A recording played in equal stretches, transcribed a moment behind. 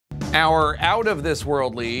Our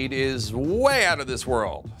out-of-this-world lead is way out of this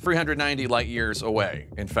world, 390 light years away.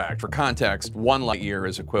 In fact, for context, 1 light year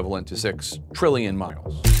is equivalent to 6 trillion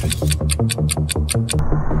miles.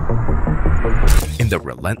 In the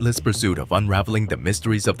relentless pursuit of unraveling the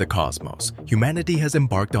mysteries of the cosmos, humanity has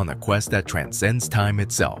embarked on a quest that transcends time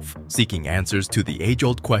itself, seeking answers to the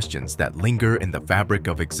age-old questions that linger in the fabric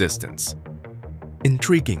of existence.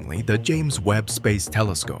 Intriguingly, the James Webb Space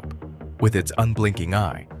Telescope, with its unblinking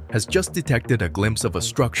eye, has just detected a glimpse of a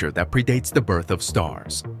structure that predates the birth of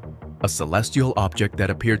stars, a celestial object that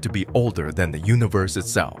appeared to be older than the universe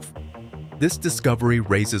itself. This discovery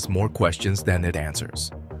raises more questions than it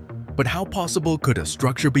answers. But how possible could a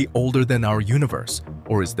structure be older than our universe,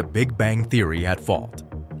 or is the Big Bang Theory at fault?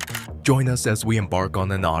 Join us as we embark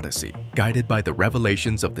on an odyssey, guided by the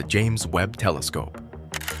revelations of the James Webb Telescope.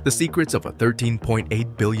 The secrets of a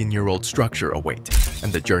 13.8 billion-year-old structure await,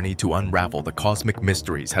 and the journey to unravel the cosmic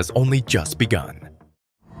mysteries has only just begun.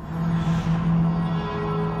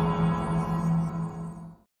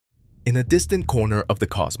 In a distant corner of the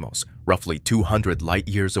cosmos, roughly 200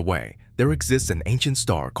 light-years away, there exists an ancient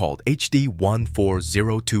star called HD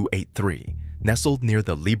 140283, nestled near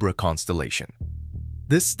the Libra constellation.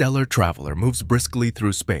 This stellar traveler moves briskly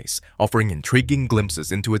through space, offering intriguing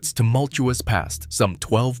glimpses into its tumultuous past some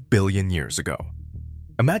 12 billion years ago.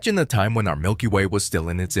 Imagine a time when our Milky Way was still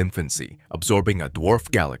in its infancy, absorbing a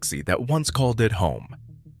dwarf galaxy that once called it home.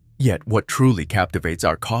 Yet what truly captivates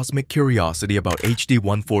our cosmic curiosity about HD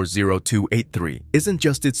 140283 isn't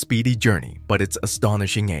just its speedy journey, but its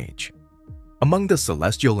astonishing age. Among the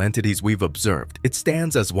celestial entities we've observed, it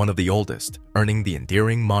stands as one of the oldest, earning the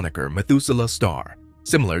endearing moniker Methuselah star,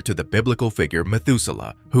 similar to the biblical figure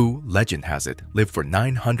Methuselah, who, legend has it, lived for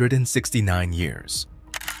 969 years.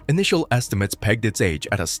 Initial estimates pegged its age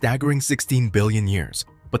at a staggering 16 billion years,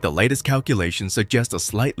 but the latest calculations suggest a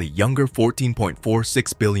slightly younger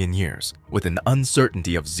 14.46 billion years, with an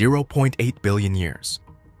uncertainty of 0.8 billion years.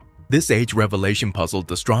 This age revelation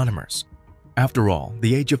puzzled astronomers. After all,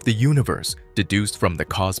 the age of the universe, deduced from the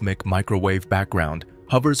cosmic microwave background,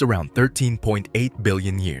 hovers around 13.8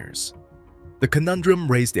 billion years. The conundrum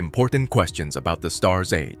raised important questions about the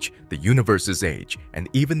star's age, the universe's age, and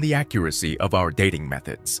even the accuracy of our dating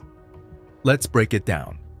methods. Let's break it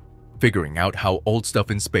down. Figuring out how old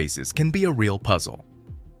stuff in space is can be a real puzzle.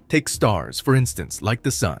 Take stars, for instance, like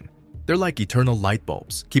the sun. They're like eternal light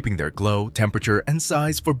bulbs, keeping their glow, temperature, and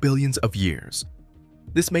size for billions of years.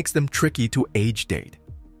 This makes them tricky to age date.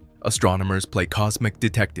 Astronomers play cosmic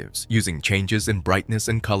detectives, using changes in brightness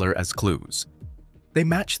and color as clues. They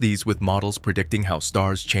match these with models predicting how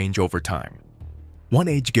stars change over time. One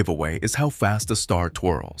age giveaway is how fast a star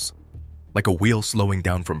twirls. Like a wheel slowing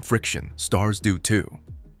down from friction, stars do too.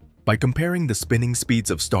 By comparing the spinning speeds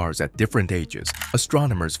of stars at different ages,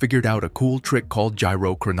 astronomers figured out a cool trick called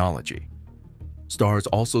gyrochronology. Stars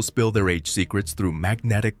also spill their age secrets through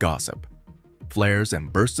magnetic gossip. Flares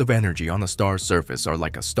and bursts of energy on a star's surface are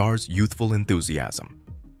like a star's youthful enthusiasm.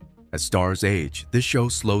 As stars age, this show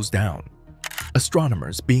slows down.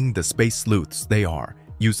 Astronomers, being the space sleuths they are,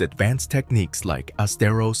 use advanced techniques like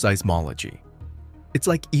asteroseismology. It's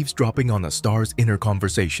like eavesdropping on a star's inner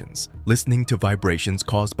conversations, listening to vibrations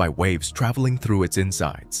caused by waves traveling through its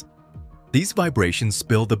insides. These vibrations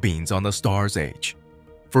spill the beans on a star's age.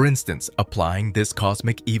 For instance, applying this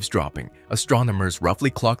cosmic eavesdropping, astronomers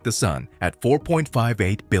roughly clock the sun at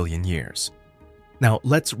 4.58 billion years. Now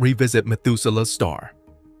let's revisit Methuselah's star.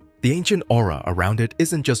 The ancient aura around it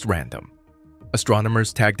isn't just random.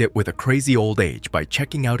 Astronomers tagged it with a crazy old age by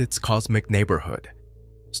checking out its cosmic neighborhood.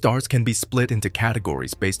 Stars can be split into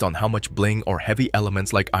categories based on how much bling or heavy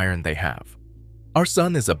elements like iron they have. Our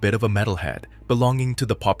sun is a bit of a metalhead, belonging to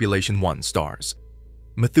the population 1 stars.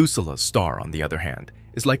 Methuselah's star, on the other hand,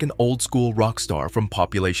 is like an old-school rock star from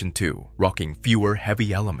population 2, rocking fewer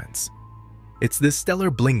heavy elements. It's this stellar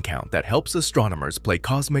bling count that helps astronomers play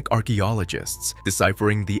cosmic archaeologists,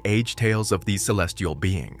 deciphering the age tales of these celestial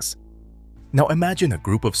beings. Now imagine a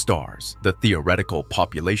group of stars, the theoretical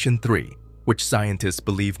population 3, which scientists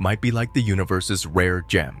believe might be like the universe's rare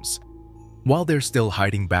gems. While they're still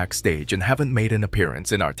hiding backstage and haven't made an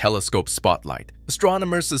appearance in our telescope's spotlight,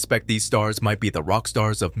 astronomers suspect these stars might be the rock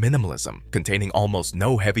stars of minimalism, containing almost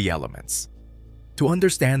no heavy elements. To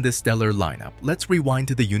understand this stellar lineup, let's rewind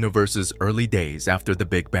to the universe's early days after the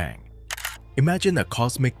Big Bang. Imagine a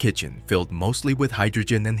cosmic kitchen filled mostly with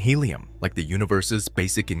hydrogen and helium, like the universe's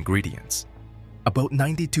basic ingredients. About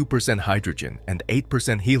 92% hydrogen and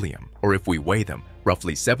 8% helium, or if we weigh them,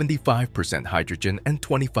 roughly 75% hydrogen and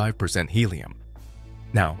 25% helium.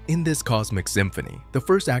 Now, in this cosmic symphony, the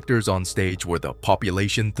first actors on stage were the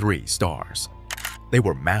population 3 stars. They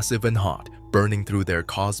were massive and hot, burning through their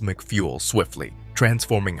cosmic fuel swiftly,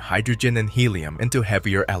 transforming hydrogen and helium into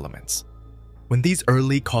heavier elements. When these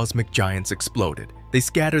early cosmic giants exploded, they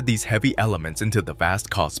scattered these heavy elements into the vast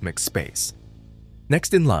cosmic space.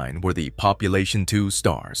 Next in line were the Population 2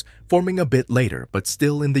 stars, forming a bit later but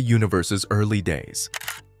still in the universe's early days.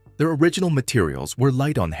 Their original materials were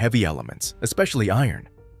light on heavy elements, especially iron.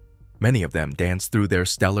 Many of them danced through their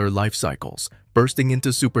stellar life cycles, bursting into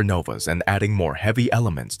supernovas and adding more heavy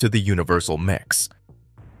elements to the universal mix.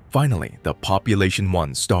 Finally, the Population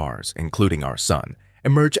 1 stars, including our Sun,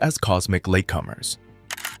 emerge as cosmic latecomers.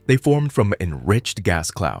 They formed from enriched gas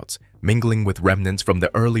clouds, mingling with remnants from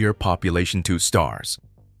the earlier Population 2 stars.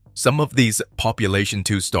 Some of these Population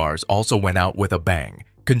 2 stars also went out with a bang,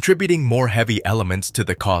 contributing more heavy elements to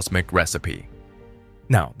the cosmic recipe.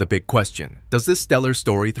 Now, the big question, does this stellar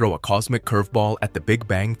story throw a cosmic curveball at the Big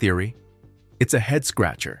Bang Theory? It's a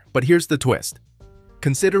head-scratcher, but here's the twist.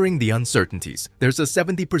 Considering the uncertainties, there's a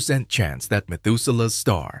 70% chance that Methuselah's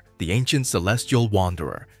star, the ancient celestial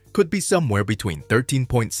wanderer, could be somewhere between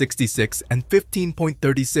 13.66 and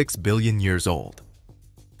 15.36 billion years old.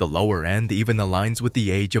 The lower end even aligns with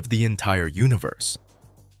the age of the entire universe.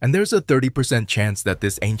 And there's a 30% chance that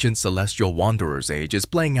this ancient celestial wanderer's age is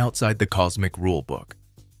playing outside the cosmic rulebook.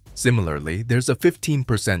 Similarly, there's a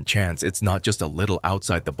 15% chance it's not just a little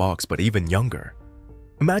outside the box but even younger.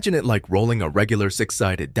 Imagine it like rolling a regular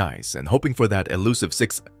six-sided dice and hoping for that elusive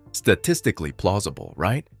six. Statistically plausible,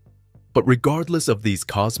 right? But regardless of these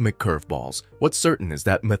cosmic curveballs, what's certain is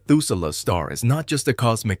that Methuselah's star is not just a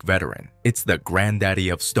cosmic veteran, it's the granddaddy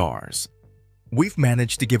of stars. We've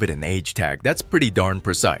managed to give it an age tag that's pretty darn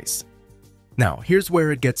precise. Now, here's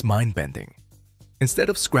where it gets mind-bending. Instead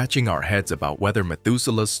of scratching our heads about whether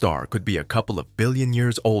Methuselah's star could be a couple of billion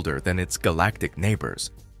years older than its galactic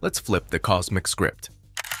neighbors, let's flip the cosmic script.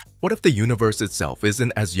 What if the universe itself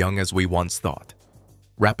isn't as young as we once thought?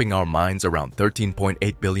 Wrapping our minds around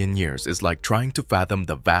 13.8 billion years is like trying to fathom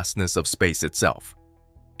the vastness of space itself.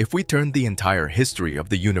 If we turned the entire history of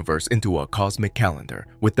the universe into a cosmic calendar,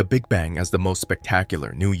 with the Big Bang as the most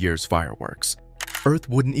spectacular New Year's fireworks, Earth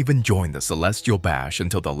wouldn't even join the celestial bash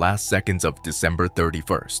until the last seconds of December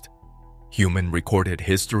 31st. Human recorded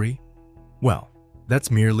history? Well,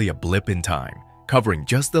 that's merely a blip in time, covering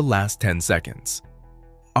just the last 10 seconds.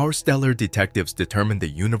 Our stellar detectives determined the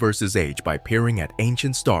universe's age by peering at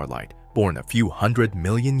ancient starlight born a few 100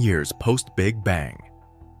 million years post-Big Bang.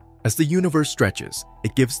 As the universe stretches,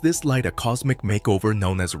 it gives this light a cosmic makeover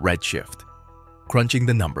known as redshift. Crunching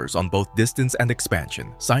the numbers on both distance and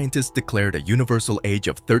expansion, scientists declared a universal age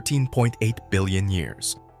of 13.8 billion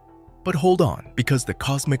years. But hold on, because the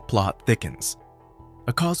cosmic plot thickens.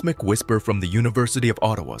 A cosmic whisper from the University of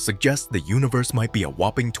Ottawa suggests the universe might be a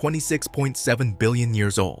whopping 26.7 billion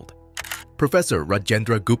years old. Professor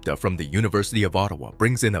Rajendra Gupta from the University of Ottawa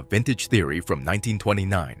brings in a vintage theory from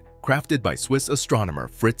 1929, crafted by Swiss astronomer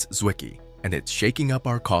Fritz Zwicky, and it's shaking up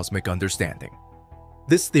our cosmic understanding.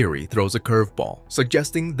 This theory throws a curveball,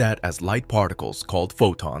 suggesting that as light particles called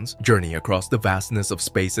photons journey across the vastness of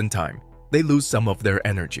space and time, they lose some of their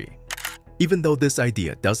energy. Even though this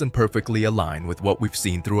idea doesn't perfectly align with what we've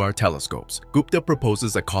seen through our telescopes, Gupta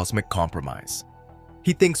proposes a cosmic compromise.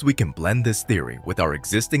 He thinks we can blend this theory with our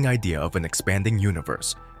existing idea of an expanding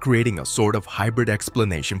universe, creating a sort of hybrid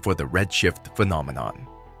explanation for the redshift phenomenon.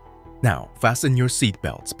 Now, fasten your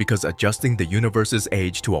seatbelts because adjusting the universe's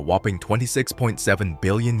age to a whopping 26.7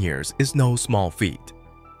 billion years is no small feat.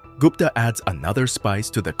 Gupta adds another spice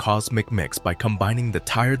to the cosmic mix by combining the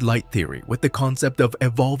tired light theory with the concept of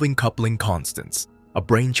evolving coupling constants, a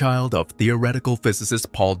brainchild of theoretical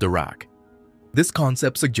physicist Paul Dirac. This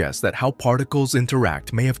concept suggests that how particles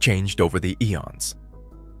interact may have changed over the eons.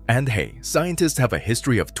 And hey, scientists have a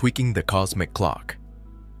history of tweaking the cosmic clock.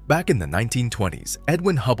 Back in the 1920s,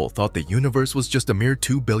 Edwin Hubble thought the universe was just a mere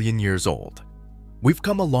 2 billion years old. We've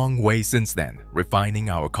come a long way since then, refining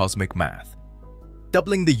our cosmic math.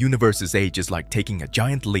 Doubling the universe's age is like taking a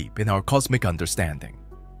giant leap in our cosmic understanding.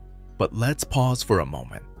 But let's pause for a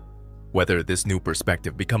moment. Whether this new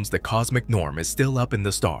perspective becomes the cosmic norm is still up in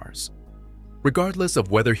the stars. Regardless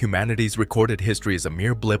of whether humanity's recorded history is a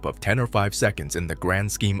mere blip of 10 or 5 seconds in the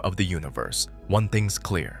grand scheme of the universe, one thing's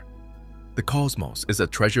clear. The cosmos is a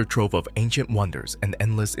treasure trove of ancient wonders and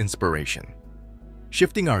endless inspiration.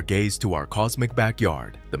 Shifting our gaze to our cosmic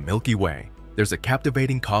backyard, the Milky Way, there's a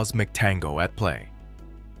captivating cosmic tango at play.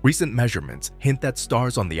 Recent measurements hint that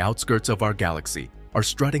stars on the outskirts of our galaxy are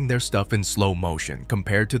strutting their stuff in slow motion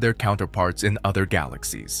compared to their counterparts in other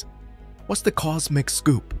galaxies. What's the cosmic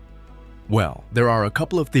scoop? Well, there are a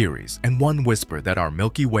couple of theories and one whisper that our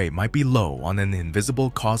Milky Way might be low on an invisible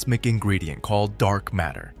cosmic ingredient called dark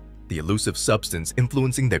matter, the elusive substance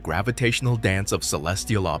influencing the gravitational dance of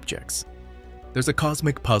celestial objects. There's a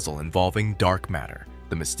cosmic puzzle involving dark matter,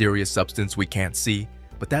 the mysterious substance we can't see,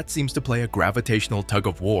 but that seems to play a gravitational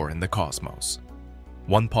tug-of-war in the cosmos.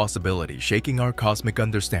 One possibility shaking our cosmic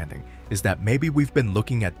understanding is that maybe we've been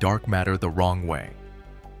looking at dark matter the wrong way.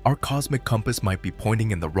 Our cosmic compass might be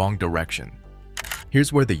pointing in the wrong direction.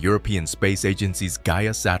 Here's where the European Space Agency's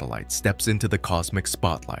Gaia satellite steps into the cosmic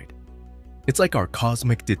spotlight. It's like our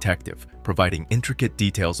cosmic detective, providing intricate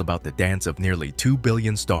details about the dance of nearly 2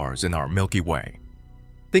 billion stars in our Milky Way.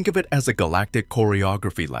 Think of it as a galactic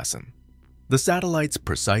choreography lesson. The satellite's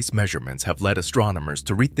precise measurements have led astronomers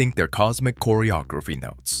to rethink their cosmic choreography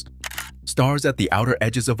notes. Stars at the outer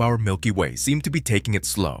edges of our Milky Way seem to be taking it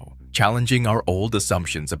slow, challenging our old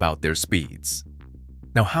assumptions about their speeds.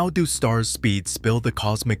 Now, how do stars' speeds spill the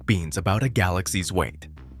cosmic beans about a galaxy's weight?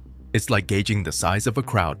 It's like gauging the size of a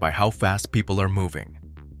crowd by how fast people are moving.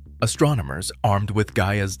 Astronomers, armed with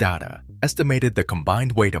Gaia's data, estimated the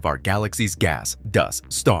combined weight of our galaxy's gas,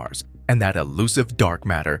 dust, stars, and that elusive dark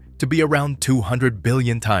matter to be around 200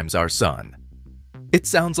 billion times our Sun. It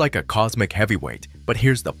sounds like a cosmic heavyweight, but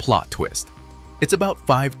here's the plot twist. It's about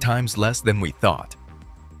 5 times less than we thought.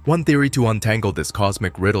 One theory to untangle this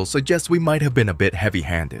cosmic riddle suggests we might have been a bit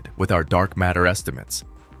heavy-handed with our dark matter estimates.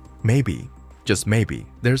 Maybe, just maybe,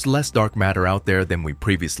 there's less dark matter out there than we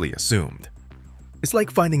previously assumed. It's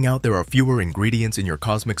like finding out there are fewer ingredients in your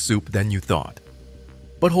cosmic soup than you thought.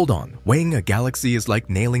 But hold on, weighing a galaxy is like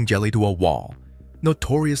nailing jelly to a wall.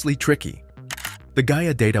 Notoriously tricky. The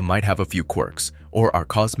Gaia data might have a few quirks, or our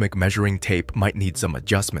cosmic measuring tape might need some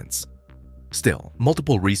adjustments. Still,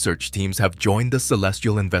 multiple research teams have joined the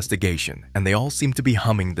celestial investigation, and they all seem to be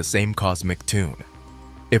humming the same cosmic tune.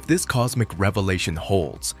 If this cosmic revelation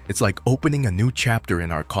holds, it's like opening a new chapter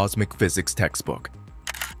in our cosmic physics textbook.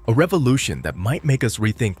 A revolution that might make us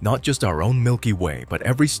rethink not just our own Milky Way, but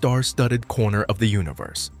every star-studded corner of the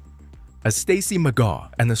universe. As Stacy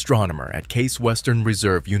McGaugh, an astronomer at Case Western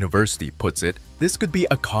Reserve University, puts it, this could be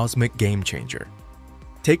a cosmic game-changer.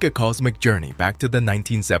 Take a cosmic journey back to the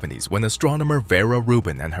 1970s when astronomer Vera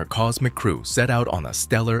Rubin and her cosmic crew set out on a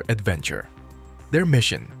stellar adventure. Their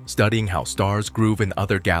mission, studying how stars groove in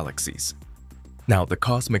other galaxies. Now, the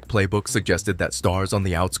cosmic playbook suggested that stars on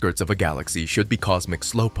the outskirts of a galaxy should be cosmic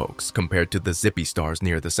slowpokes compared to the zippy stars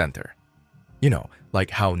near the center. You know, like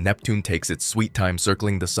how Neptune takes its sweet time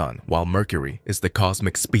circling the sun, while Mercury is the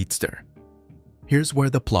cosmic speedster. Here's where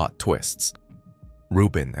the plot twists.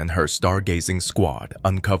 Rubin and her stargazing squad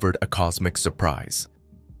uncovered a cosmic surprise.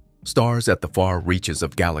 Stars at the far reaches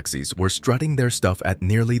of galaxies were strutting their stuff at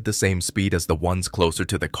nearly the same speed as the ones closer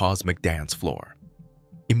to the cosmic dance floor.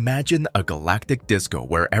 Imagine a galactic disco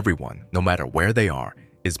where everyone, no matter where they are,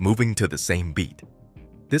 is moving to the same beat.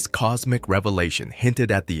 This cosmic revelation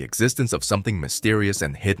hinted at the existence of something mysterious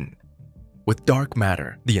and hidden. With dark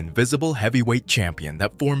matter, the invisible heavyweight champion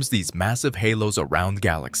that forms these massive halos around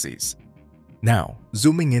galaxies. Now,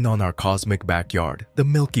 zooming in on our cosmic backyard, the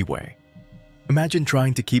Milky Way. Imagine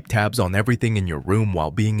trying to keep tabs on everything in your room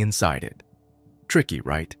while being inside it. Tricky,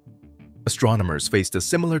 right? Astronomers faced a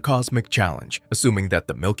similar cosmic challenge, assuming that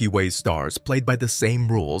the Milky Way's stars played by the same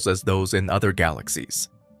rules as those in other galaxies.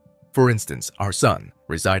 For instance, our Sun,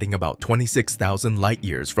 residing about 26,000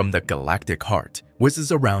 light-years from the galactic heart,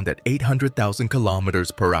 whizzes around at 800,000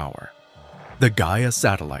 kilometers per hour. The Gaia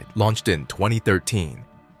satellite, launched in 2013,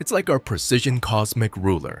 it's like our precision cosmic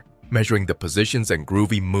ruler, measuring the positions and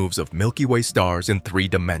groovy moves of Milky Way stars in 3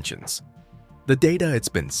 dimensions. The data it's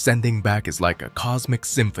been sending back is like a cosmic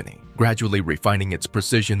symphony, gradually refining its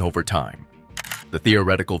precision over time. The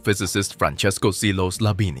theoretical physicist Francesco Silos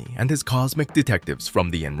Labini and his cosmic detectives from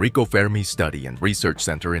the Enrico Fermi Study and Research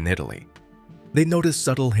Center in Italy. They noticed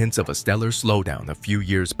subtle hints of a stellar slowdown a few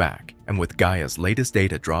years back, and with Gaia's latest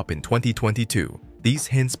data drop in 2022, these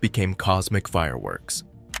hints became cosmic fireworks.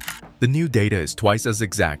 The new data is twice as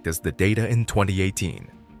exact as the data in 2018.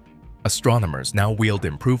 Astronomers now wield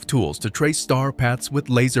improved tools to trace star paths with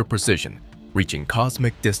laser precision, reaching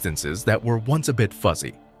cosmic distances that were once a bit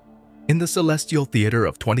fuzzy. In the celestial theater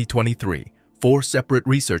of 2023, 4 separate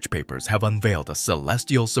research papers have unveiled a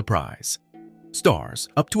celestial surprise. Stars,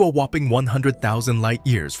 up to a whopping 100,000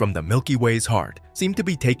 light-years from the Milky Way's heart, seem to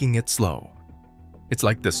be taking it slow. It's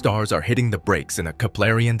like the stars are hitting the brakes in a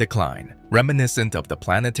Keplerian decline, reminiscent of the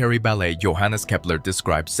planetary ballet Johannes Kepler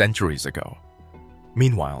described centuries ago.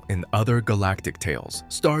 Meanwhile, in other galactic tales,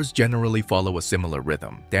 stars generally follow a similar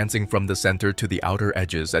rhythm, dancing from the center to the outer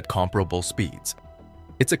edges at comparable speeds.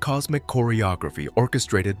 It's a cosmic choreography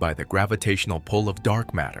orchestrated by the gravitational pull of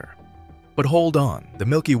dark matter. But hold on, the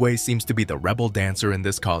Milky Way seems to be the rebel dancer in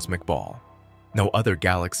this cosmic ball. No other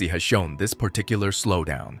galaxy has shown this particular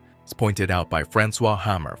slowdown, as pointed out by Francois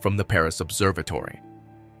Hammer from the Paris Observatory.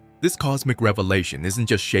 This cosmic revelation isn't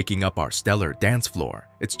just shaking up our stellar dance floor,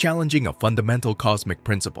 it's challenging a fundamental cosmic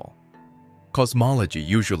principle. Cosmology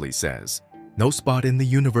usually says, no spot in the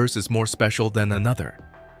universe is more special than another.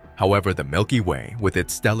 However, the Milky Way, with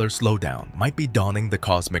its stellar slowdown, might be donning the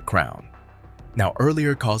cosmic crown. Now,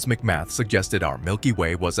 earlier cosmic math suggested our Milky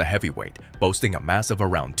Way was a heavyweight, boasting a mass of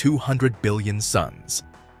around 200 billion suns.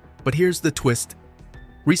 But here's the twist.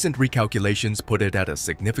 Recent recalculations put it at a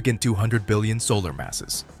significant 200 billion solar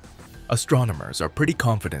masses. Astronomers are pretty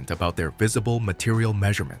confident about their visible material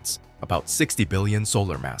measurements, about 60 billion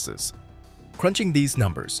solar masses. Crunching these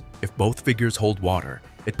numbers, if both figures hold water,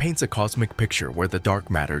 it paints a cosmic picture where the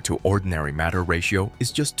dark matter to ordinary matter ratio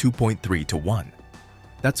is just 2.3 to 1.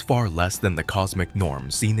 That's far less than the cosmic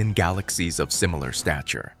norm seen in galaxies of similar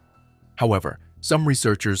stature. However, some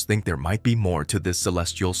researchers think there might be more to this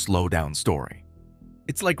celestial slowdown story.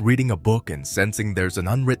 It's like reading a book and sensing there's an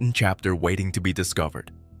unwritten chapter waiting to be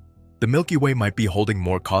discovered. The Milky Way might be holding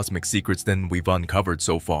more cosmic secrets than we've uncovered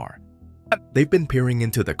so far. They've been peering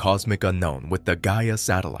into the cosmic unknown with the Gaia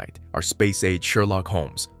satellite, our space-age Sherlock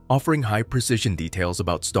Holmes, offering high-precision details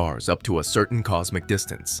about stars up to a certain cosmic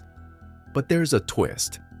distance. But there's a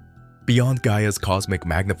twist. Beyond Gaia's cosmic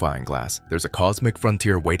magnifying glass, there's a cosmic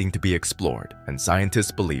frontier waiting to be explored, and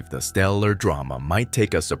scientists believe the stellar drama might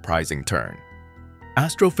take a surprising turn.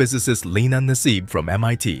 Astrophysicist Lina Nassib from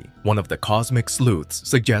MIT, one of the cosmic sleuths,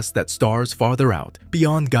 suggests that stars farther out,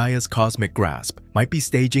 beyond Gaia's cosmic grasp, might be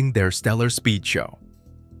staging their stellar speed show.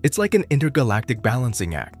 It's like an intergalactic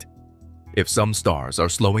balancing act. If some stars are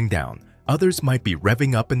slowing down, others might be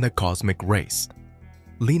revving up in the cosmic race.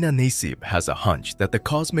 Lina Nassib has a hunch that the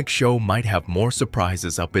cosmic show might have more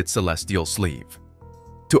surprises up its celestial sleeve.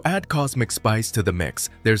 To add cosmic spice to the mix,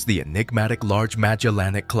 there's the enigmatic Large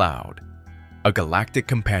Magellanic Cloud, a galactic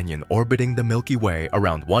companion orbiting the Milky Way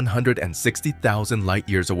around 160,000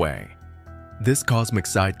 light-years away. This cosmic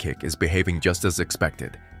sidekick is behaving just as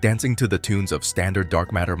expected, dancing to the tunes of standard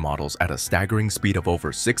dark matter models at a staggering speed of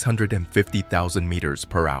over 650,000 meters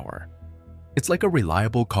per hour. It's like a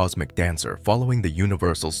reliable cosmic dancer following the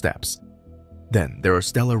universal steps. Then there are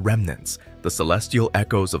stellar remnants, the celestial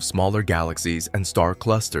echoes of smaller galaxies and star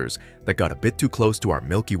clusters that got a bit too close to our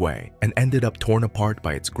Milky Way and ended up torn apart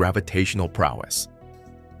by its gravitational prowess.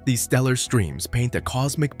 These stellar streams paint a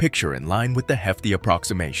cosmic picture in line with the hefty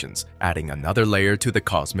approximations, adding another layer to the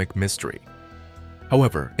cosmic mystery.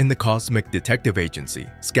 However, in the Cosmic Detective Agency,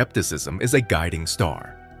 skepticism is a guiding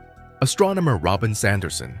star. Astronomer Robin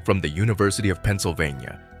Sanderson from the University of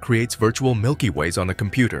Pennsylvania creates virtual Milky Ways on a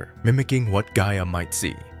computer, mimicking what Gaia might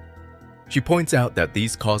see. She points out that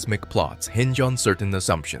these cosmic plots hinge on certain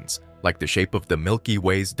assumptions, like the shape of the Milky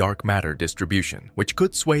Way's dark matter distribution, which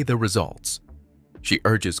could sway the results. She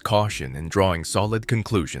urges caution in drawing solid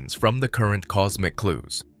conclusions from the current cosmic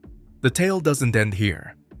clues. The tale doesn't end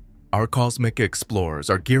here. Our cosmic explorers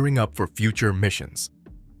are gearing up for future missions.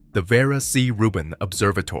 The Vera C. Rubin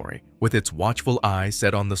Observatory, with its watchful eye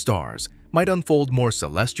set on the stars, might unfold more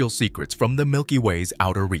celestial secrets from the Milky Way's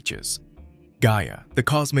outer reaches. Gaia, the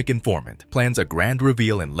cosmic informant, plans a grand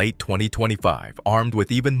reveal in late 2025, armed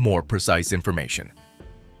with even more precise information.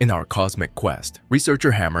 In our cosmic quest,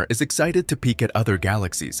 researcher Hammer is excited to peek at other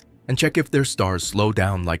galaxies and check if their stars slow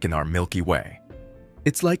down like in our Milky Way.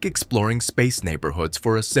 It's like exploring space neighborhoods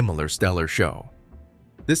for a similar stellar show.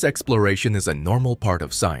 This exploration is a normal part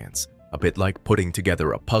of science, a bit like putting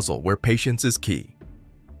together a puzzle where patience is key.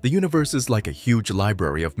 The universe is like a huge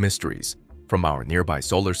library of mysteries, from our nearby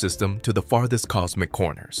solar system to the farthest cosmic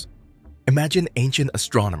corners. Imagine ancient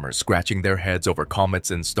astronomers scratching their heads over comets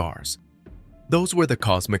and stars. Those were the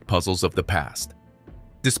cosmic puzzles of the past.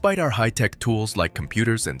 Despite our high-tech tools like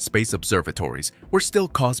computers and space observatories, we're still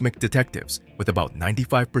cosmic detectives, with about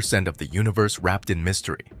 95% of the universe wrapped in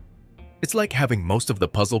mystery. It's like having most of the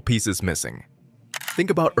puzzle pieces missing. Think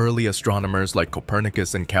about early astronomers like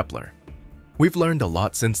Copernicus and Kepler. We've learned a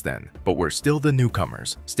lot since then, but we're still the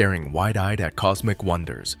newcomers, staring wide-eyed at cosmic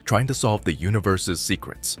wonders, trying to solve the universe's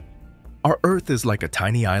secrets. Our Earth is like a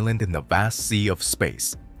tiny island in the vast sea of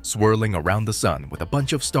space, swirling around the sun with a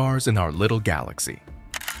bunch of stars in our little galaxy.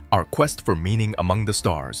 Our quest for meaning among the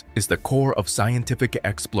stars is the core of scientific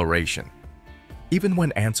exploration. Even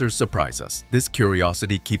when answers surprise us, this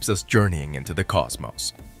curiosity keeps us journeying into the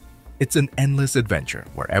cosmos. It's an endless adventure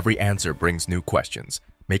where every answer brings new questions,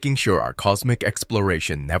 making sure our cosmic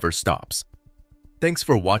exploration never stops. Thanks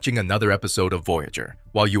for watching another episode of Voyager.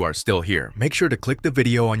 While you are still here, make sure to click the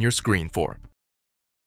video on your screen for